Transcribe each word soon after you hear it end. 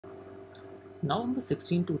November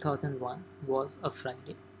 16, 2001 was a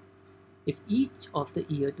Friday. If each of the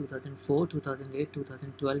year 2004, 2008,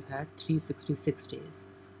 2012 had 366 days,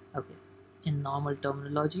 okay, in normal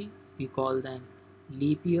terminology, we call them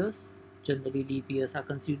leap years. Generally, leap years are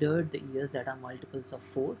considered the years that are multiples of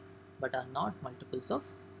 4 but are not multiples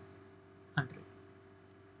of 100.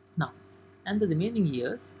 Now, and the remaining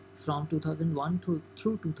years from 2001 through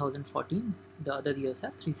 2014, the other years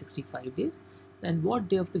have 365 days. Then what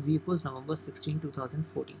day of the week was November 16,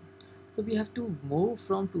 2014? So we have to move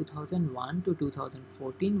from 2001 to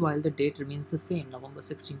 2014 while the date remains the same, November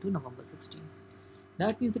 16 to November 16.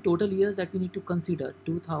 That means the total years that we need to consider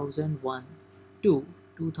 2001 to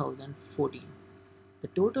 2014. The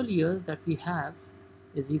total years that we have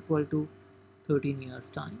is equal to 13 years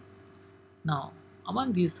time. Now,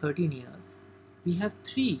 among these 13 years, we have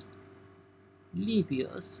 3 leap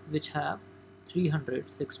years which have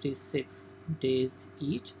 366 days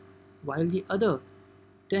each, while the other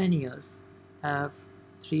 10 years have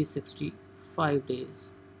 365 days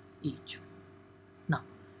each. Now,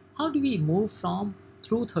 how do we move from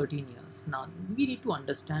through 13 years? Now, we need to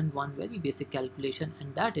understand one very basic calculation,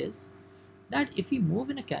 and that is that if we move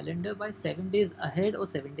in a calendar by 7 days ahead or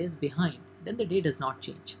 7 days behind, then the day does not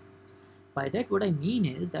change. By that, what I mean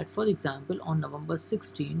is that, for example, on November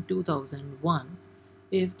 16, 2001,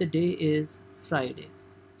 if the day is Friday,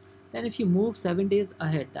 then if you move 7 days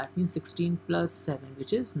ahead, that means 16 plus 7,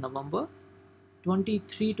 which is November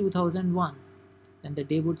 23, 2001, then the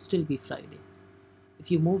day would still be Friday.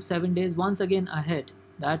 If you move 7 days once again ahead,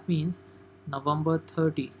 that means November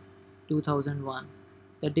 30, 2001,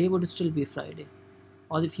 the day would still be Friday.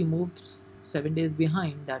 Or if you move 7 days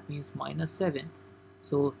behind, that means minus 7,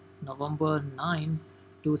 so November 9,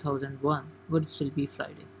 2001 would still be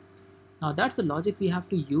Friday. Now that's the logic we have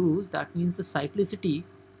to use. That means the cyclicity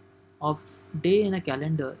of day in a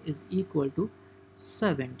calendar is equal to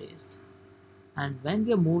 7 days. And when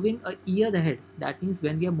we are moving a year ahead, that means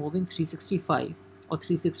when we are moving 365 or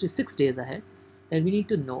 366 days ahead, then we need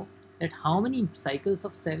to know that how many cycles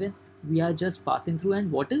of 7 we are just passing through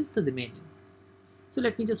and what is the remaining. So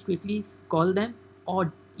let me just quickly call them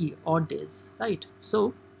odd days, right?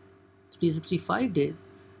 So 365 days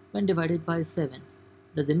when divided by 7,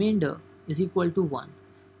 the remainder is equal to 1.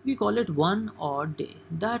 We call it one odd day.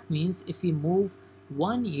 That means if we move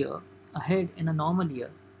 1 year ahead in a normal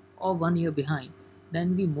year or 1 year behind,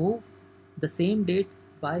 then we move the same date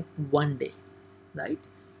by 1 day, right?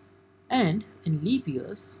 And in leap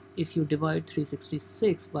years, if you divide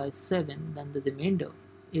 366 by 7, then the remainder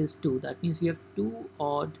is 2. That means we have 2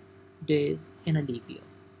 odd days in a leap year.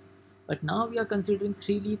 But now we are considering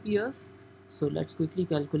 3 leap years, so let's quickly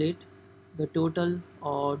calculate. The total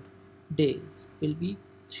odd days will be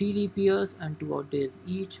 3 leap years and 2 odd days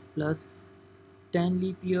each, plus 10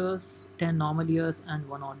 leap years, 10 normal years and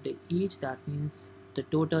 1 odd day each. That means the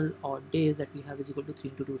total odd days that we have is equal to 3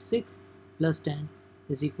 into 2, 6, plus 10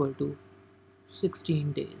 is equal to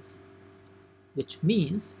 16 days, which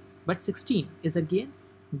means, but 16 is again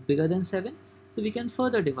bigger than 7, so we can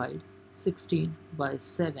further divide 16 by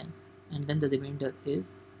 7, and then the remainder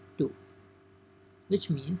is 2, which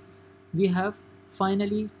means we have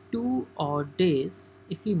finally 2 odd days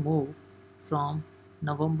if we move from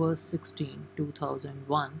November 16,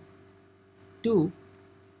 2001 to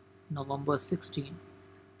November 16,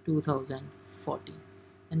 2014,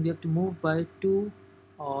 and we have to move by 2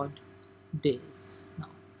 odd days. Now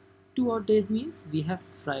 2 odd days means we have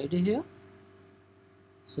Friday here,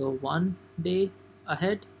 so 1 day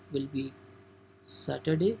ahead will be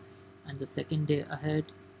Saturday and the second day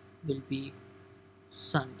ahead will be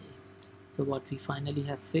Sunday. So what we finally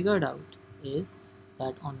have figured out is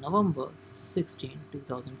that on November 16,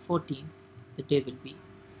 2014, the day will be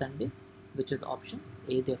Sunday, which is option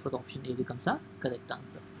A. Therefore, the option A becomes our correct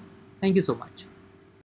answer. Thank you so much.